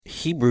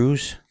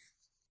Hebrews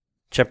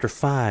chapter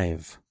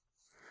 5.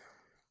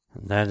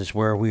 And that is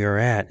where we are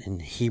at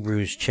in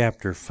Hebrews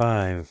chapter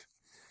 5.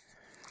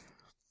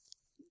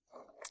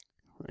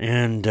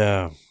 And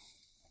I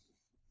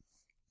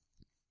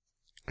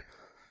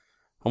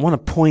want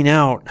to point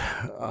out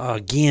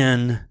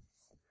again,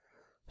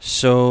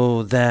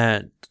 so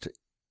that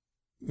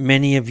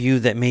many of you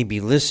that may be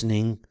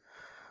listening,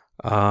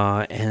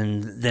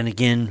 and then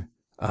again,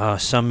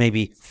 some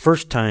maybe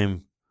first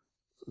time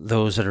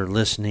those that are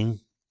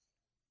listening,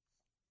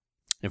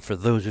 and for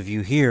those of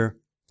you here,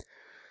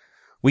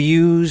 we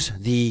use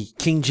the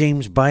King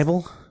James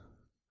Bible.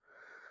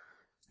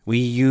 We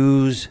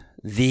use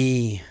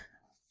the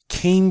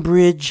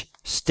Cambridge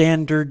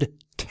Standard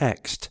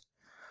Text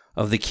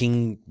of the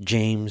King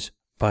James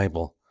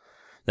Bible.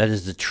 That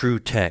is the true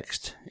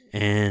text.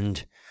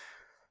 And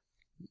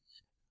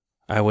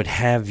I would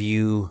have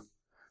you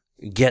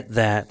get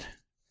that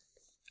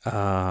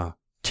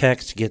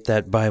text, get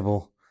that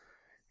Bible,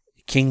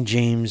 King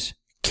James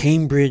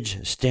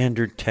Cambridge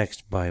Standard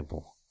Text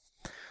Bible.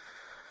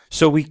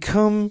 So we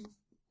come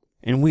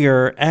and we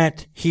are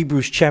at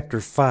Hebrews chapter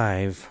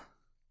 5,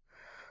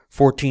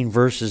 14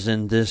 verses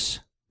in this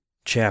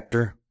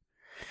chapter.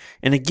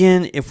 And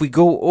again, if we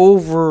go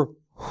over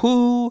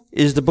who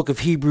is the book of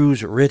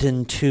Hebrews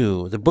written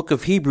to, the book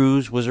of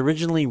Hebrews was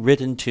originally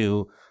written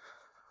to,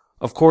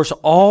 of course,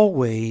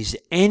 always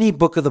any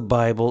book of the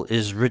Bible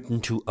is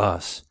written to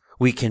us.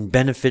 We can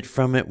benefit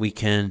from it. We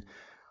can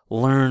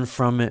learn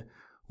from it.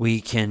 We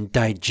can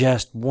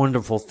digest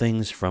wonderful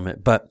things from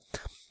it. But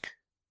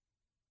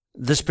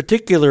this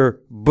particular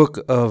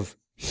book of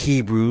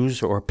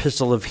Hebrews, or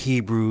Epistle of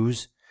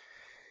Hebrews,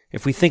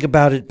 if we think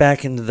about it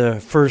back into the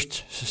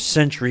first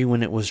century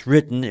when it was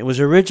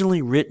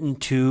originally written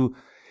to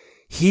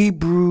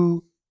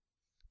Hebrew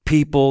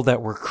people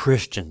that were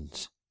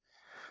Christians.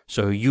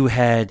 So you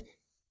had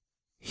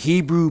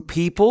Hebrew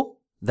people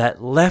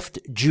that left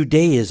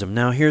Judaism.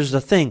 Now here's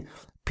the thing.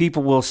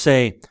 People will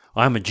say,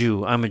 I'm a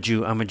Jew, I'm a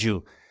Jew, I'm a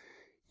Jew.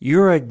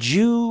 You're a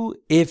Jew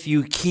if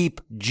you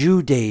keep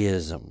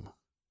Judaism.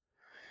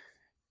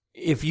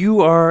 If you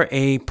are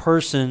a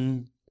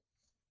person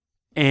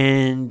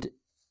and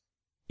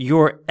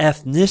your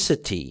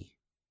ethnicity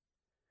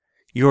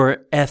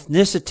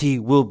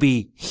will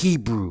be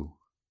Hebrew.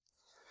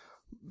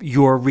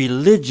 Your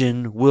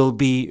religion will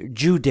be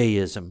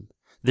Judaism.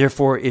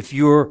 Therefore, if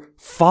you're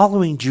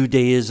following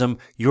Judaism,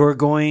 you're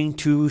going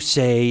to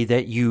say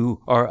that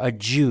you are a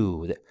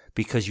Jew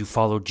because you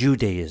follow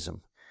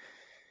Judaism.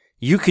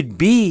 You could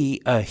be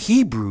a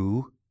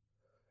Hebrew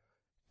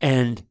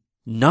and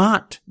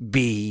not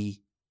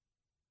be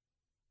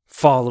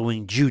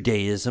following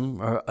Judaism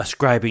or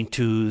ascribing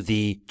to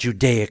the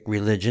Judaic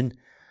religion,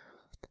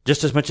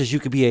 just as much as you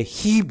could be a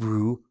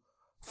Hebrew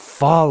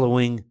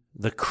following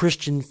the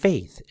Christian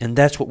faith. And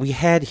that's what we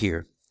had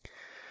here.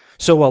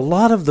 So a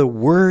lot of the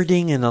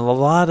wording and a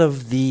lot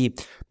of the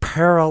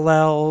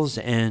parallels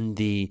and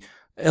the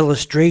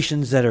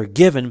illustrations that are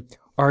given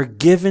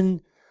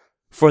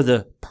for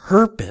the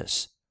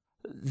purpose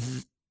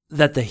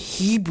that the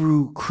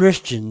Hebrew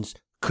Christians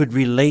could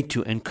relate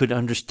to and could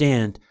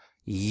understand,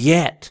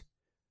 yet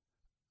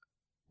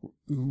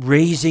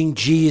raising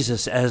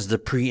Jesus as the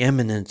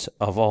preeminence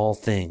of all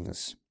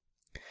things.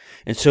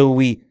 And so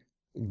we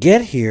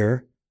get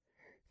here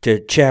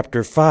to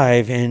chapter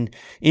 5, and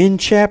in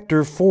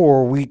chapter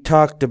 4 we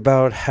talked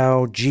about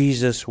how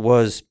Jesus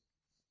was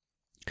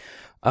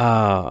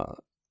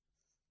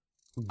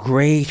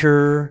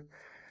greater.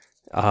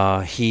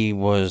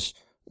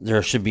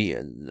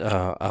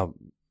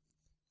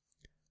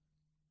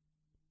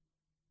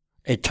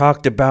 It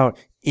talked about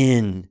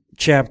in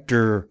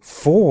chapter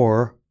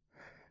 4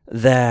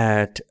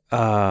 that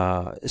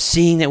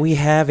seeing that we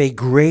have a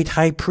great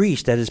high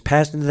priest that is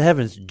passed into the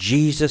heavens,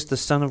 Jesus the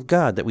Son of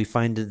God, that we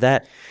find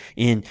that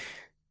in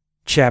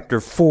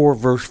chapter 4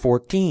 verse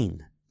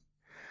 14.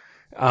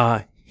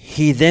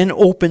 He then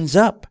opens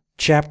up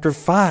chapter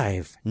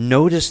 5.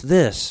 Notice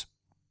this.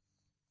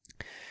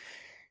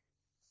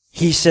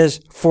 He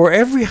says, "For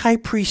every high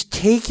priest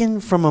taken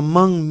from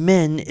among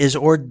men is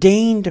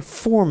ordained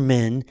for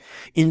men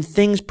in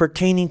things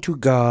pertaining to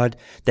God,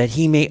 that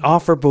he may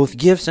offer both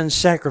gifts and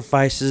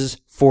sacrifices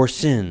for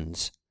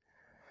sins."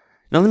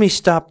 Now let me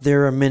stop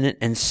there a minute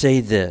and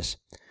say this.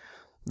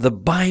 The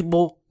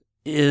Bible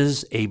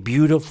is a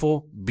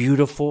beautiful,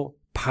 beautiful,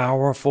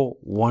 powerful,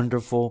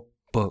 wonderful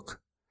book.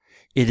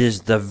 It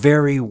is the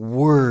very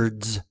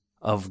words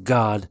of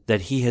God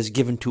that he has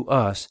given to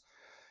us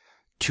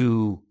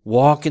to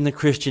walk in the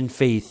Christian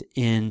faith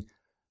in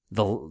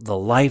the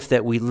life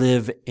that we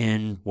live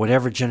in,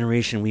 whatever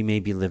generation we may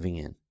be living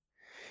in.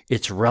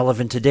 It's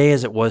relevant today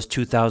as it was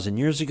 2,000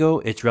 years ago.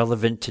 It's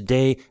relevant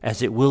today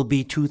as it will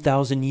be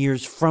 2,000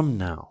 years from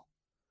now.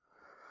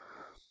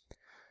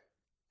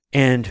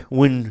 And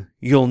when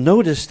you'll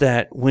notice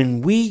that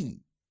when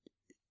we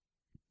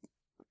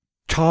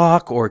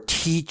talk or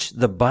teach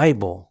the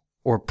Bible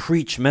or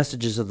preach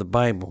messages of the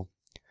Bible,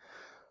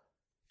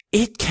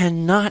 it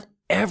cannot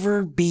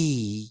ever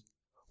be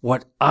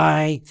what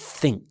I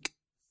think,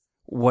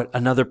 what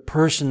another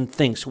person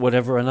thinks,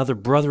 whatever another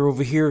brother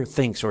over here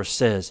thinks or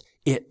says.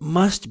 It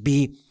must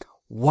be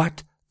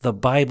what the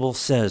Bible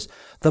says.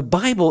 The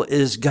Bible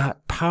is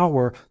got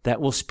power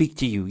that will speak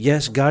to you.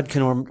 Yes, God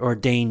can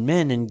ordain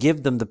men and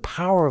give them the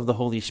power of the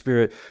Holy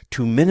Spirit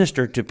to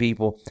minister to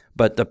people,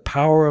 but the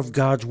power of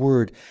God's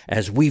Word,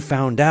 as we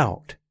found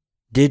out,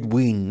 did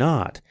we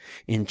not,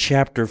 in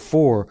chapter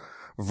 4,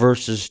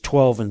 verses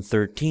 12 and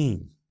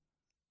 13.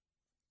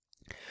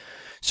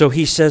 So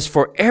he says,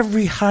 "For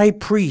every high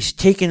priest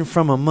taken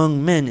from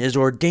among men is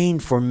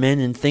ordained for men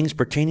in things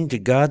pertaining to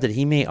God, that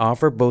he may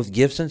offer both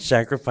gifts and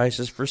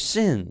sacrifices for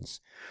sins."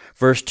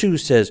 Verse 2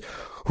 says,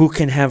 "Who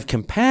can have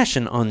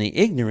compassion on the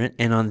ignorant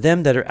and on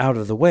them that are out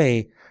of the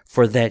way,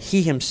 for that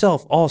he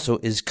himself also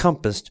is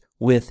compassed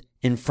with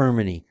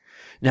infirmity."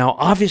 Now,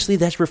 obviously,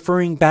 that's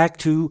referring back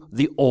to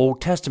the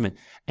Old Testament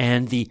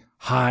and the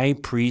high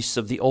priests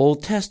of the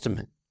Old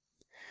Testament.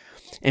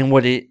 And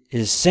what it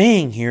is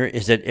saying here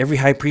is that every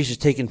high priest is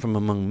taken from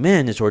among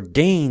men, is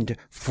ordained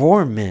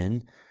for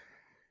men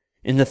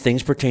in the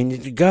things pertaining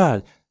to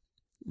God.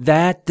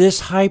 That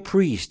this high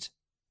priest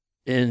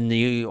in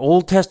the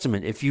Old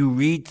Testament, if you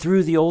read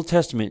through the Old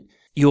Testament,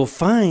 you'll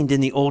find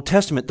in the Old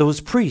Testament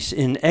those priests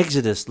in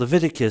Exodus,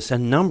 Leviticus,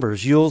 and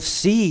Numbers. You'll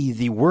see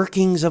the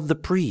workings of the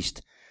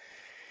priest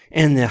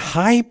and the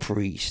high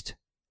priest.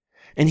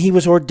 And he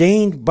was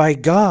ordained by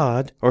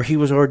God, or he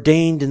was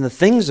ordained in the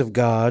things of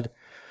God,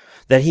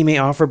 that he may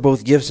offer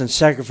both gifts and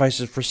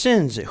sacrifices for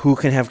sins, who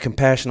can have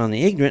compassion on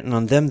the ignorant and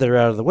on them that are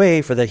out of the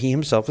way, for that he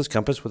himself is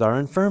compassed with our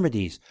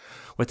infirmities.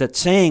 What that's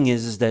saying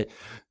is that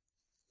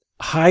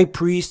high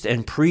priests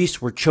and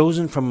priests were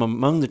chosen from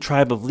among the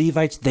tribe of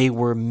Levites. They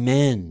were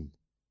men.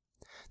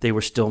 They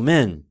were still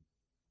men.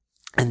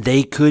 And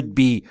they could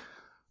be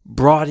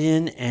brought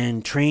in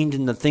and trained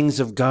in the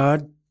things of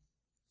God.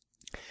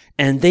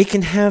 And they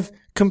can have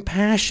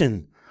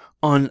compassion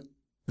on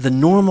the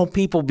normal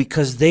people,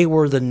 because they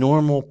were the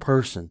normal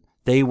person.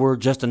 They were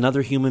just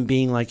another human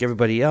being like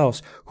everybody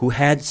else who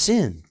had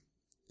sin.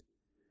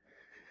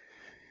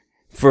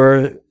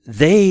 For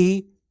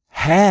they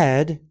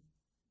had,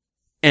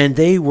 and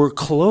they were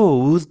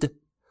clothed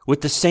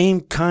with the same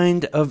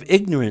kind of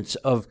ignorance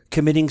of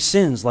committing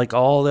sins like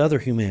all the other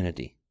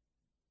humanity.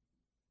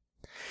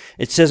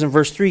 It says in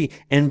verse 3,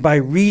 "And by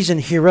reason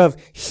hereof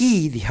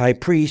he, the high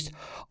priest,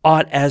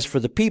 ought as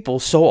for the people,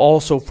 so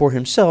also for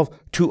himself,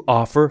 to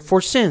offer for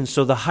sins."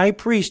 So the high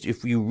priest,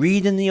 if you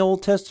read in the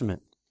Old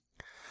Testament,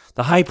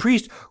 the high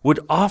priest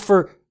would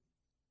offer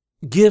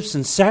gifts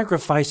and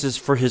sacrifices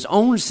for his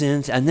own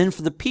sins and then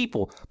for the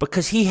people,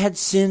 because he had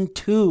sinned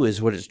too,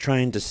 is what it's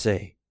trying to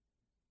say.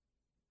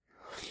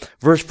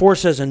 Verse 4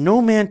 says, "And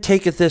no man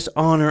taketh this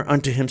honor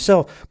unto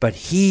himself, but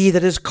he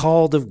that is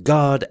called of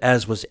God,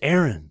 as was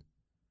Aaron."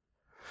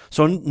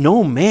 So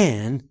no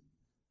man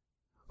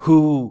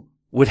who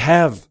would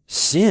have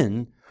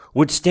sin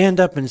would stand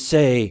up and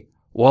say,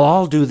 "Well,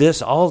 I'll do this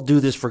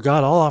for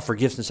God, I'll offer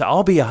gifts and say,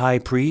 I'll be a high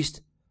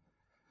priest."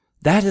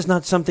 That is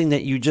not something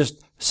that you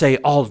just say,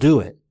 "I'll do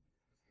it."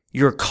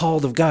 You're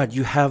called of God.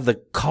 You have the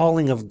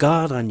calling of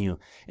God on you.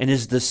 And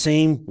it's the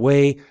same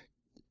way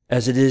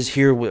as it is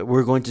here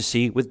we're going to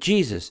see with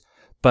Jesus.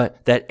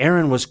 But that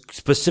Aaron was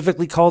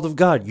specifically called of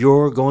God.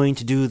 You're going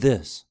to do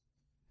this.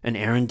 And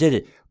Aaron did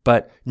it.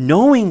 But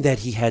knowing that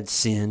he had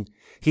sin,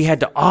 he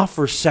had to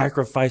offer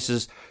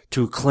sacrifices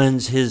to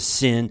cleanse his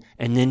sin,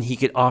 and then he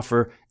could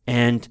offer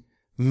and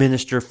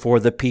minister for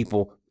the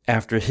people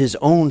after his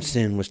own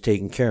sin was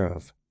taken care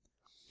of.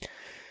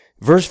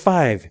 Verse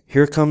 5,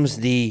 here comes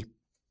the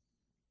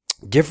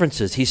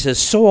differences. He says,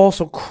 "So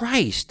also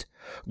Christ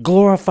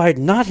glorified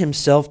not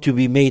himself to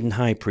be made an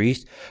high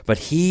priest, but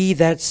he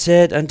that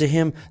said unto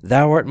him,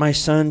 Thou art my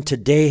son,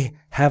 today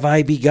have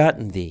I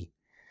begotten thee.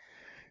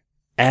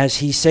 As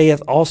he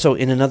saith also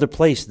in another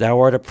place, Thou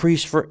art a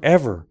priest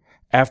forever,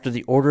 after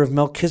the order of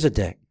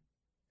Melchizedek."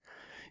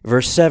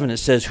 Verse 7, it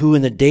says, "Who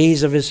in the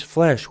days of his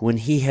flesh, when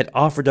he had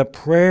offered up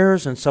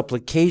prayers and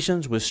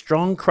supplications with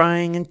strong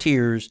crying and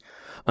tears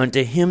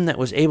unto him that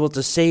was able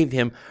to save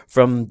him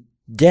from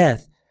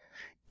death,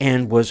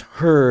 and was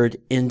heard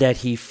in that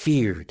he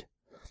feared."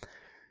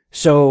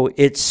 So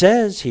it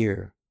says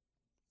here,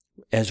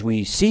 as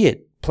we see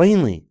it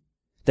plainly,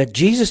 that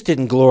Jesus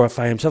didn't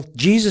glorify himself.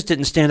 Jesus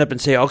didn't stand up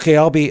and say, "Okay,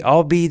 I'll be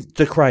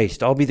the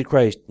Christ. I'll be the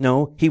Christ."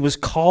 No, he was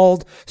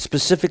called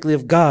specifically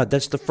of God.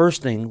 That's the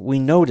first thing we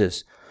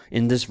notice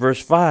in this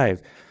verse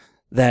 5,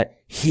 that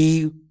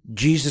he,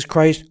 Jesus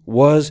Christ,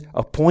 was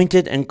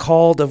appointed and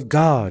called of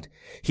God.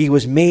 He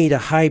was made a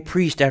high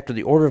priest after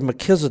the order of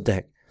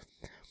Melchizedek.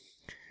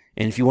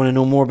 And if you want to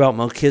know more about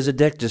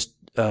Melchizedek, just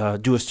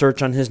do a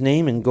search on his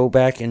name and go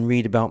back and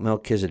read about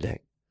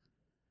Melchizedek.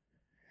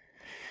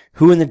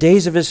 Who in the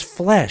days of his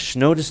flesh,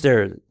 notice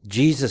there,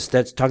 Jesus,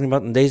 that's talking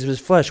about in the days of his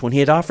flesh, when he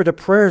had offered up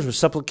prayers with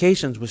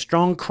supplications, with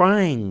strong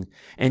crying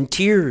and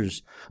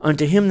tears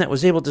unto him that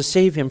was able to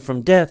save him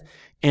from death,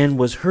 and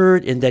was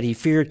heard in that he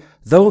feared,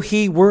 though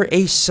he were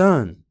a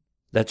son,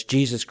 that's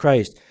Jesus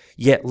Christ,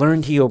 yet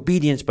learned he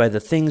obedience by the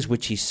things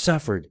which he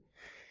suffered.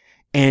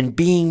 And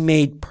being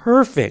made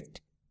perfect,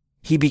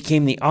 he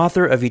became the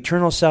author of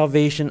eternal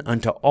salvation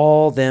unto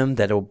all them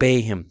that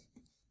obey him.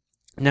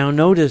 Now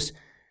notice,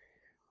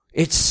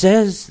 it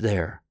says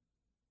there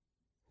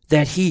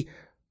that he,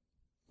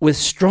 with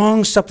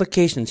strong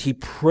supplications, he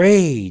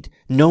prayed,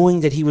 knowing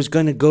that he was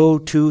going to go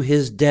to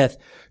his death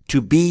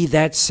to be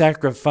that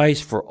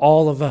sacrifice for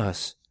all of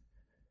us.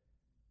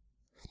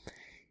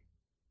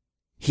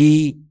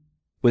 He,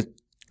 with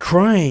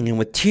crying and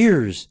with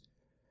tears,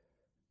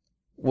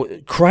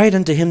 cried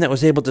unto him that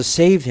was able to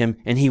save him,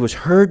 and he was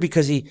heard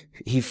because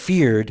he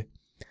feared.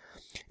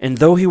 And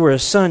though he were a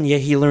son,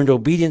 yet he learned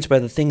obedience by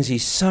the things he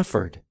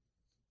suffered.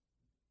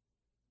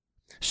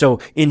 So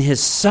in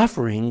his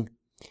suffering,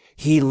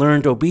 he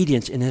learned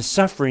obedience. In his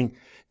suffering,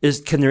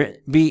 can there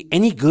be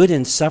any good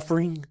in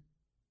suffering?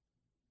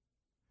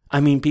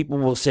 I mean, people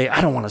will say,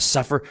 I don't want to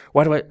suffer.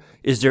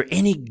 Is there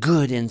any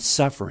good in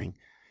suffering?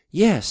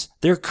 Yes,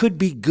 there could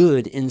be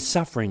good in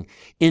suffering,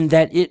 in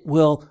that it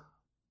will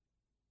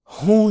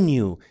hone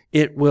you,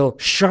 it will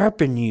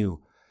sharpen you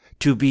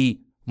to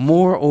be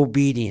more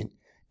obedient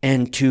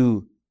and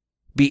to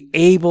be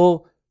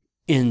able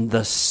in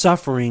the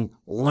suffering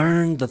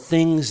learn the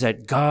things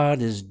that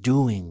God is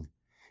doing.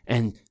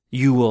 And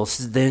you will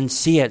then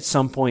see at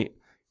some point,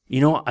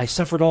 I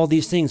suffered all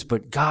these things,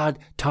 but God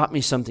taught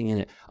me something in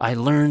it. I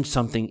learned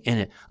something in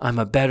it. I'm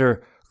a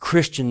better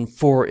Christian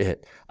for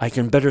it. I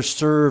can better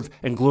serve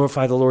and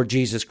glorify the Lord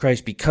Jesus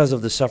Christ because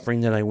of the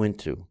suffering that I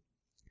went through.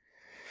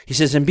 He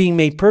says, and being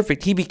made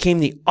perfect, he became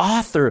the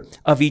author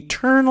of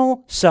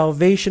eternal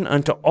salvation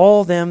unto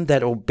all them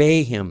that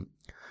obey him,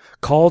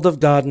 called of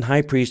God and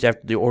high priest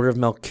after the order of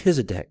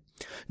Melchizedek.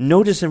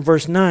 Notice in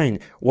verse 9,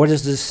 what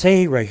does this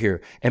say right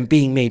here? And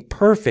being made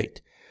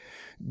perfect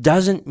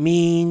doesn't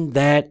mean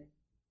that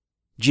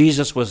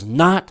Jesus was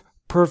not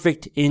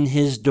perfect in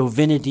his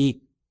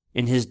divinity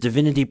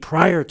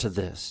prior to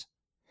this.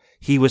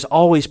 He was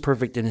always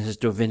perfect in his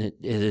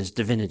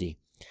divinity,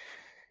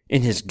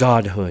 in his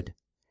godhood.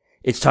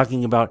 It's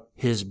talking about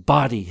his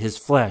body, his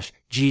flesh.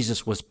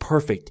 Jesus was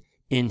perfect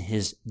in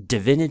his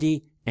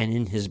divinity and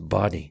in his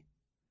body.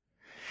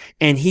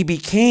 And he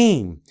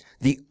became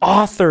the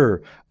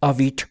author of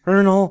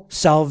eternal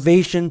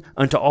salvation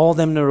unto all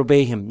them that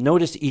obey him.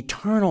 Notice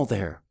eternal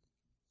there.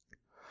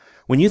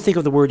 When you think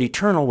of the word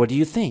eternal, what do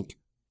you think?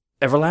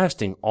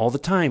 Everlasting, all the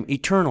time,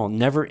 eternal,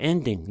 never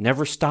ending,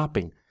 never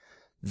stopping.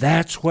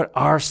 That's what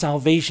our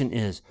salvation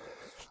is.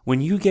 When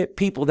you get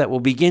people that will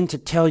begin to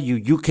tell you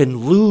you can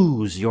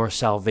lose your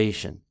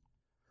salvation,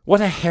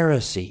 what a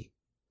heresy.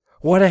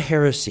 What a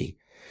heresy.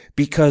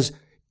 Because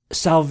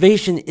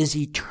salvation is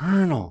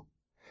eternal.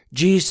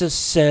 Jesus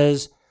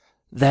says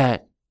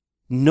that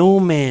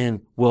no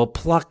man will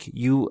pluck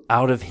you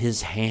out of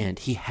his hand.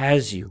 He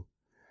has you.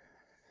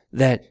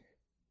 That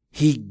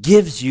he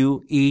gives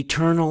you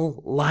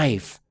eternal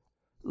life.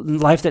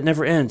 Life that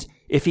never ends.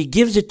 If he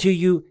gives it to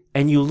you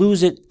and you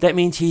lose it, that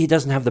means he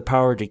doesn't have the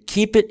power to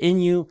keep it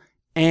in you,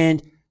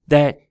 and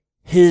that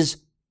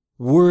his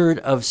word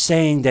of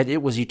saying that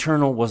it was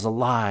eternal was a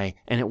lie,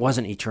 and it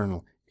wasn't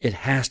eternal. It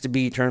has to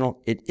be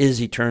eternal. It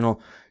is eternal.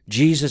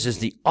 Jesus is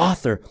the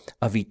author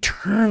of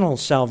eternal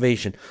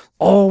salvation,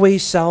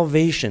 always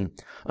salvation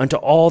unto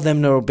all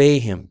them that obey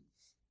him.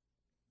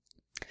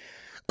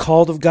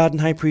 Called of God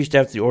and high priest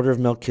after the order of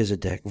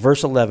Melchizedek.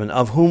 Verse 11,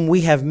 of whom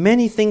we have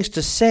many things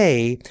to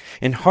say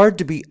and hard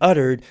to be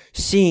uttered,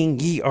 seeing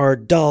ye are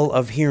dull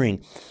of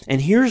hearing. And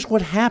here's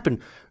what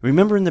happened.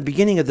 Remember in the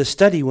beginning of the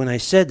study when I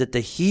said that the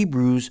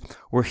Hebrews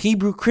were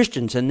Hebrew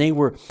Christians, and they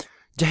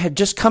had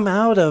just come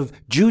out of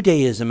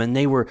Judaism, and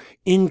they were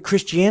in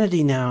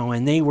Christianity now,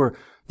 and they were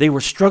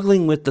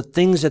struggling with the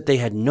things that they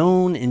had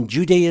known in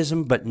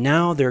Judaism, but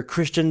now they're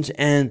Christians,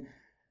 and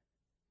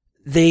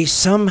they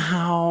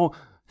somehow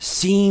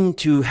seem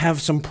to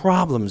have some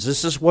problems.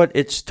 This is what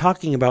it's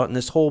talking about in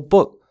this whole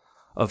book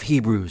of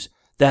Hebrews,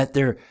 that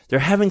they're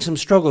having some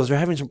struggles, they're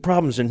having some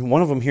problems, and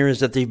one of them here is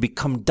that they've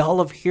become dull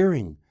of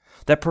hearing,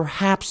 that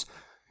perhaps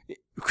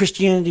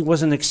Christianity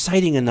wasn't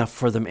exciting enough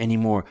for them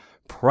anymore,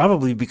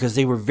 probably because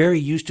they were very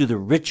used to the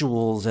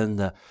rituals and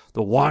the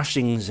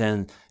washings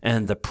and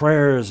the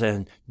prayers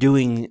and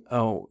doing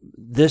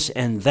this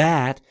and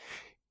that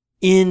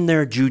in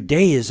their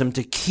Judaism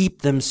to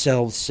keep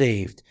themselves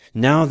saved.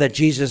 Now that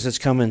Jesus has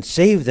come and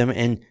saved them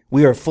and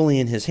we are fully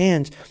in his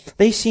hands,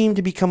 they seem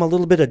to become a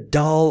little bit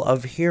dull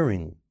of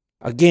hearing.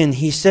 Again,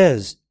 he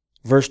says,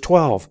 verse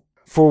 12,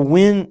 for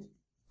when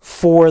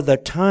for the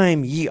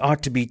time ye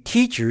ought to be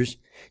teachers,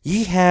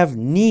 ye have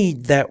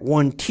need that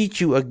one teach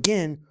you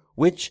again,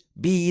 which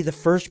be the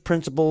first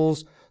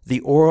principles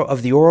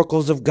of the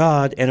oracles of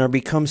God, and are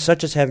become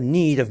such as have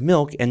need of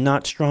milk and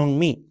not strong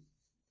meat.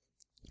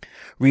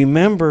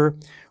 Remember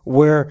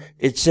where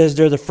it says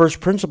they're the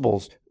first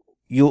principles.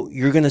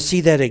 You're going to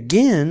see that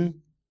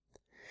again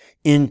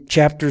in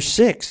chapter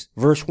 6,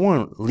 verse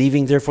 1,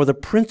 leaving therefore the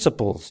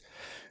principles,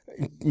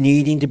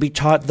 needing to be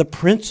taught the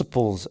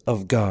principles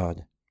of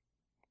God.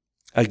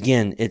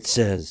 Again, it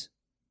says,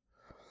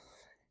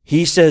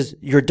 he says,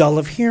 you're dull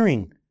of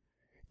hearing.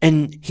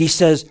 And he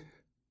says,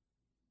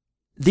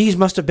 these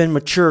must have been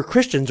mature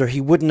Christians, or he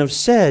wouldn't have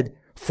said,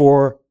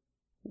 for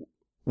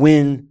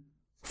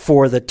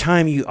the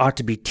time you ought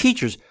to be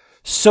teachers.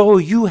 So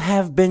you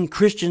have been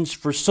Christians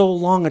for so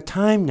long a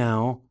time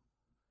now,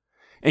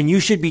 and you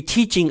should be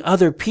teaching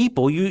other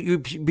people.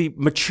 You should be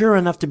mature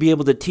enough to be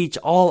able to teach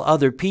all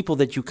other people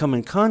that you come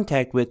in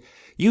contact with.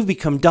 You've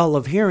become dull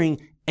of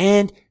hearing,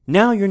 and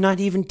now you're not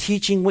even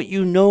teaching what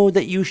you know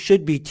that you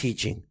should be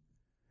teaching.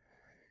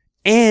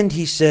 And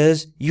he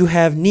says, you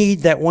have need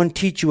that one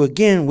teach you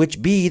again,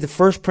 which be the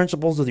first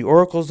principles of the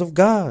oracles of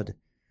God.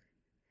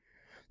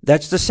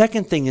 That's the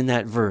second thing in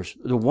that verse.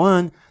 The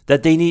one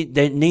that they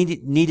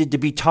needed to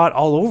be taught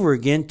all over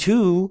again.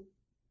 Two,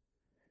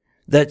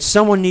 that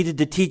someone needed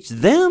to teach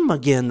them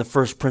again the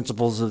first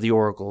principles of the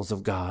oracles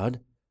of God,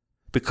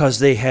 because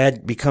they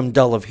had become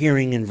dull of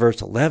hearing in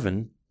verse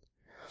 11.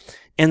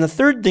 And the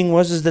third thing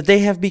is that they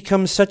have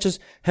become such as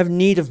have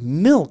need of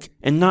milk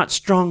and not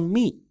strong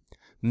meat.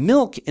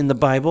 Milk in the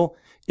Bible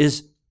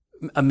is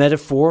a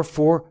metaphor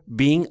for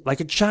being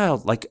like a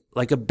child,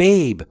 like a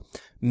babe.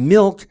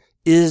 Milk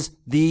is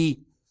the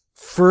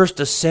first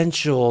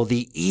essential,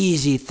 the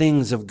easy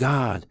things of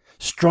God.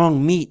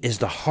 Strong meat is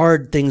the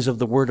hard things of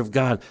the Word of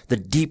God, the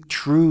deep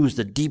truths,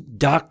 the deep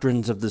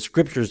doctrines of the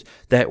Scriptures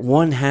that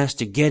one has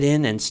to get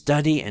in and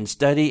study and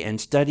study and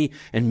study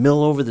and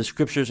mill over the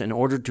Scriptures in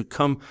order to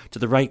come to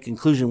the right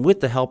conclusion with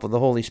the help of the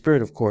Holy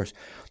Spirit, of course.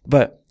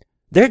 But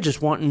they're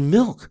just wanting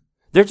milk.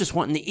 They're just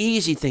wanting the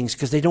easy things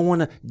because they don't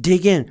want to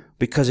dig in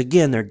because,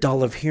 again, they're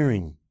dull of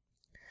hearing.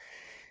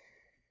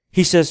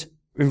 He says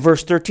in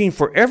verse 13,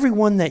 for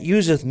everyone that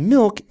useth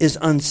milk is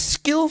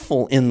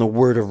unskillful in the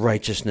word of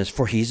righteousness,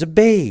 for he's a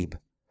babe.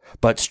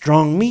 But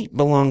strong meat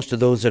belongs to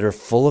those that are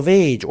full of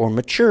age or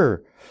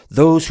mature,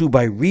 those who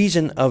by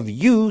reason of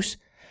use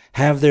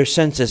have their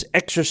senses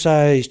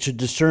exercised to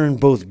discern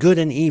both good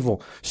and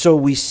evil. So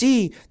we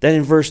see that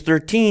in verse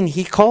 13,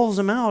 he calls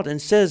them out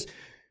and says,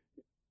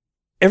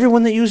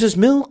 everyone that uses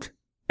milk,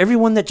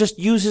 everyone that just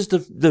uses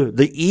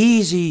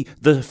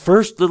the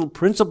first little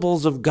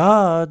principles of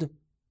God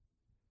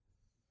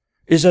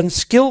is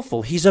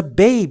unskillful. He's a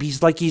babe.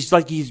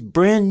 He's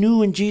brand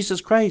new in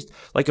Jesus Christ,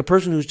 like a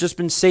person who's just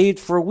been saved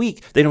for a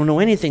week. They don't know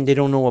anything. They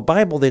don't know a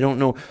Bible. They don't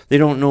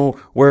know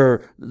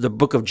where the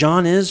book of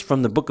John is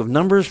from the book of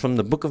Numbers, from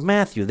the book of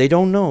Matthew. They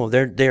don't know.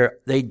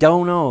 They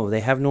don't know.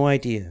 They have no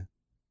idea.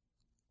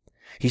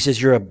 He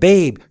says, you're a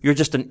babe. You're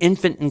just an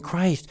infant in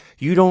Christ.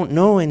 You don't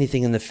know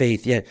anything in the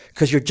faith yet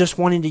because you're just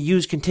wanting to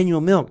use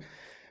continual milk.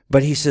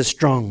 But he says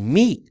strong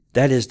meat.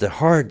 That is the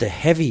hard, the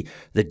heavy,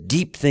 the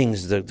deep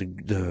things,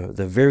 the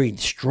very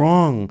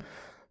strong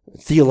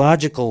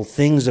theological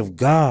things of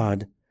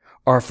God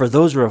are for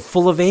those who are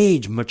full of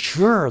age,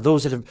 mature,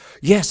 those that have,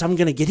 yes, I'm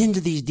going to get into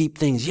these deep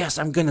things. Yes,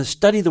 I'm going to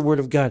study the Word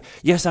of God.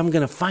 Yes, I'm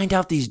going to find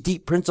out these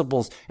deep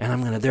principles, and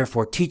I'm going to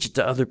therefore teach it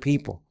to other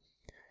people.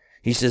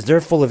 He says they're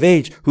full of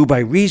age, who by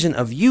reason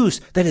of use,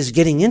 that is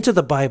getting into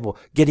the Bible,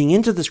 getting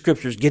into the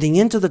Scriptures, getting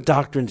into the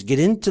doctrines, get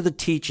into the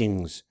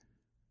teachings,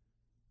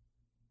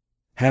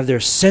 have their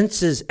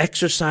senses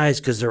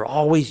exercised because they're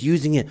always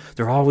using it.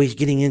 They're always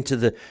getting into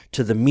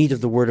the meat of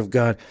the Word of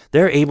God.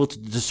 They're able to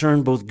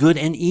discern both good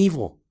and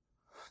evil.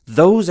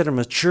 Those that are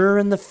mature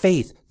in the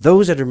faith,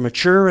 those that are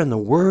mature in the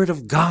Word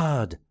of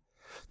God,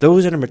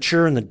 those that are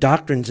mature in the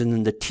doctrines and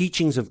in the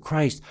teachings of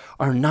Christ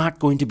are not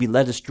going to be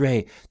led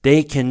astray.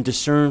 They can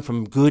discern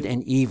from good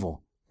and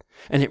evil.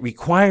 And it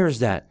requires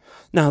that.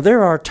 Now,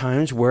 there are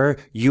times where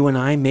you and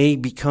I may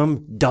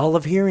become dull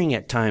of hearing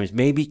at times,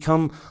 may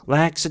become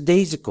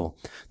lackadaisical.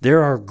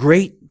 There are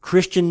great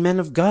Christian men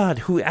of God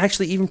who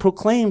actually even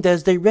proclaimed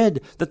as they read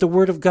that the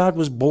Word of God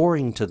was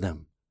boring to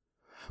them.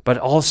 But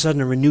all of a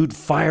sudden a renewed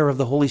fire of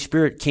the Holy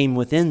Spirit came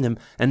within them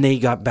and they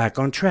got back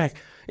on track.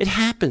 It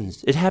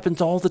happens. It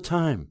happens all the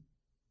time.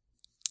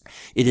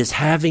 It is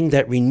having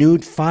that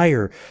renewed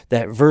fire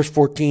that verse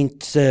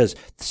 14 says,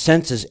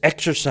 senses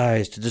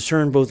exercised to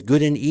discern both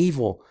good and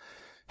evil.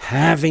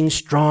 Having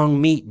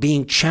strong meat,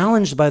 being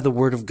challenged by the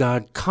Word of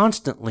God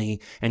constantly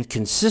and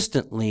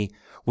consistently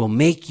will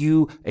make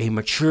you a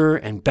mature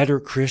and better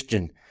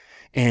Christian.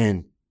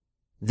 And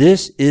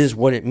this is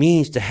what it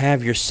means to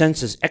have your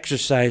senses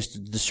exercised to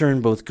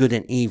discern both good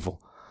and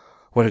evil.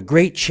 What a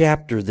great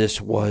chapter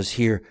this was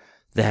here,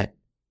 that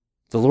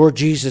the Lord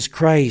Jesus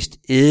Christ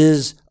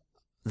is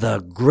the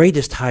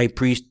greatest high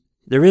priest.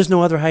 There is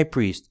no other high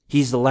priest.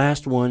 He's the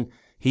last one.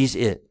 He's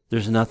it.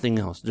 There's nothing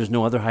else. There's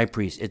no other high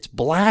priest. It's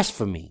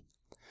blasphemy.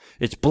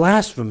 It's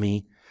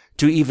blasphemy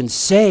to even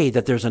say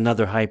that there's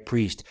another high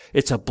priest.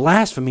 It's a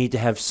blasphemy to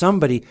have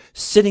somebody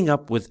sitting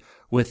up with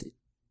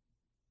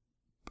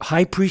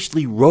high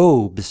priestly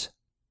robes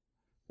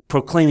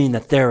proclaiming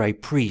that they're a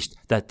priest,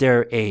 that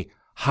they're a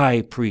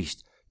high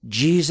priest.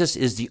 Jesus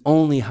is the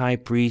only high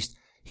priest.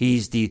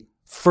 He's the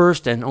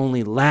first and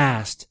only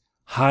last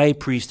high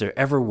priest there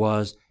ever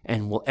was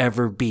and will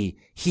ever be.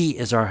 He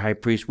is our high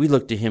priest. We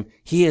look to him.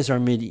 He is our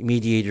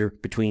mediator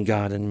between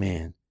God and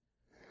man.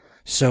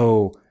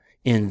 So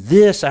in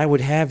this, I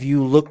would have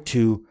you look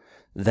to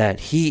that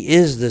he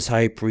is this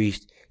high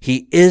priest.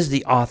 He is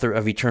the author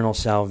of eternal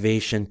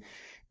salvation.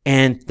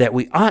 and that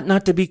we ought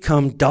not to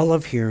become dull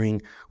of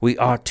hearing. We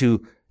ought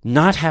to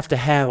not have to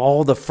have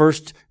all the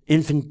first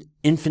infant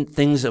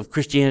things of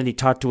Christianity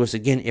taught to us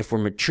again if we're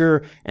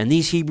mature. And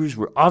these Hebrews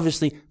were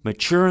obviously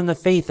mature in the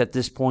faith at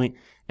this point,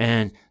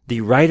 and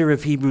the writer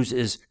of Hebrews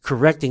is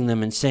correcting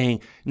them and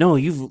saying, no,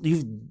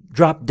 you've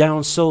dropped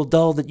down so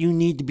dull that you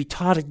need to be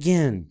taught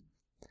again.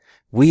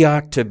 We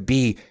ought to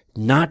be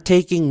not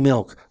taking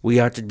milk. We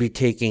ought to be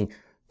taking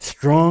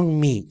strong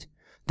meat,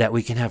 that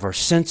we can have our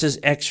senses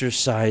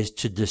exercised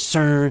to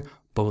discern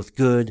both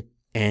good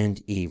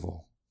and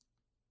evil.